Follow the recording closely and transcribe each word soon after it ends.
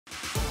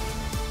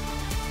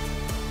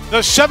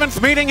The seventh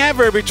meeting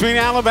ever between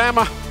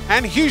Alabama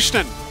and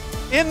Houston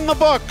in the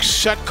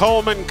books at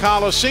Coleman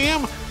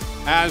Coliseum,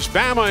 as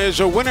Bama is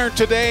a winner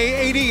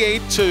today,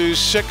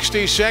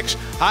 88-66.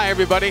 Hi,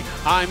 everybody.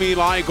 I'm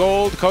Eli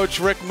Gold. Coach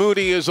Rick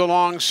Moody is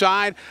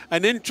alongside.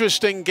 An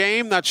interesting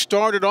game that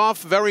started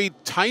off very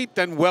tight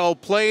and well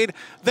played.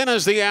 Then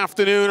as the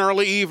afternoon,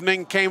 early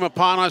evening came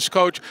upon us,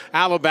 Coach,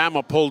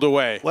 Alabama pulled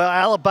away. Well,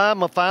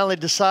 Alabama finally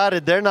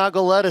decided they're not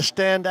going to let us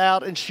stand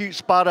out and shoot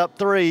spot-up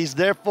threes.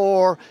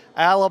 Therefore,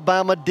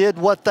 Alabama did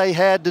what they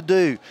had to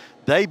do.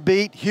 They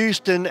beat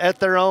Houston at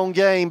their own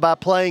game by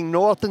playing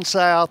north and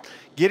south,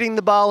 getting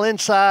the ball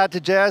inside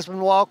to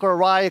Jasmine Walker,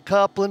 Araya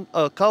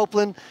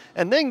Copeland,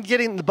 and then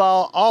getting the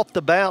ball off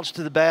the bounce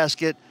to the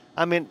basket.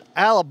 I mean,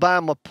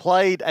 Alabama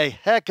played a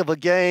heck of a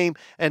game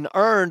and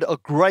earned a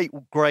great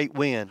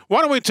win.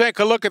 Why don't we take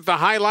a look at the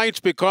highlights,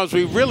 because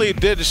we really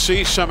did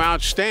see some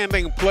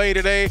outstanding play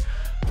today.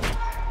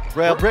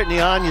 Well, Brittany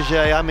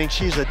Anyajay, I mean,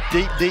 she's a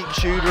deep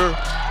shooter.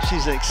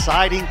 She's an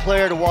exciting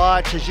player to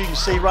watch, as you can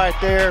see right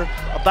there,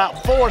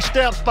 about 4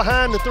 steps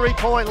behind the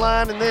three-point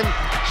line, and then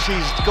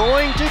she's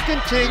going to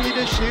continue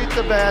to shoot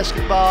the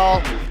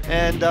basketball,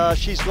 and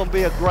she's going to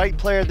be a great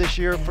player this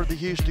year for the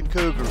Houston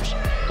Cougars.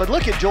 But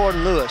look at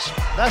Jordan Lewis.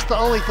 That's the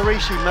only 3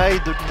 she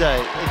made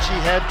today, and she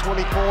had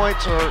 20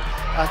 points, or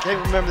I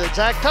can't remember the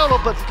exact total,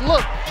 but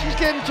look, she's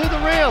getting to the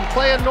rim,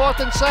 playing north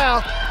and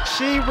south.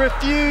 She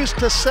refused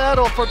to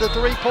settle for the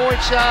three-point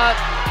shot,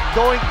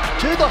 going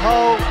to the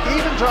hole,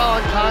 even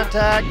drawing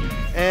contact,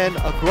 and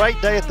a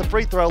great day at the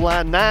free throw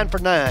line, 9 for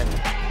 9.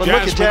 But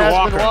look at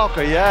Jasmine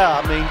Walker.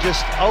 Yeah, I mean,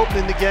 just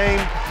opening the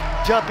game,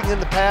 jumping in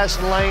the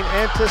passing lane,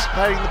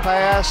 anticipating the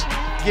pass,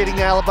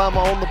 getting Alabama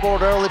on the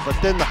board early, but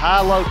then the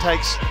high-low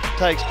takes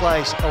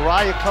place.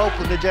 Araya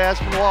Copeland to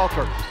Jasmine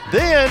Walker.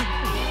 Then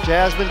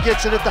Jasmine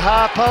gets it at the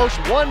high post,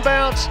 one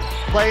bounce,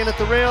 playing at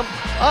the rim.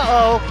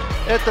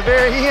 At the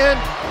very end,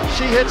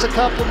 she hits a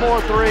couple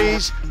more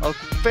threes. A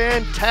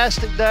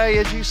fantastic day,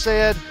 as you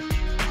said.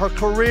 Her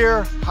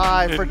career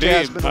high for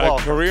Jasmine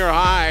Walker. Career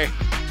high,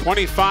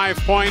 25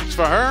 points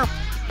for her.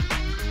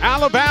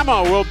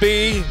 Alabama will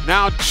be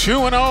now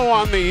 2-0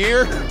 on the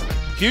year.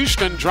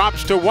 Houston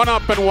drops to 1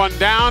 up and 1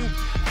 down.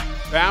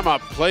 Bama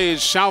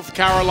plays South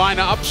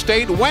Carolina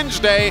upstate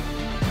Wednesday.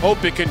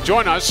 Hope you can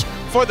join us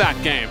for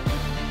that game.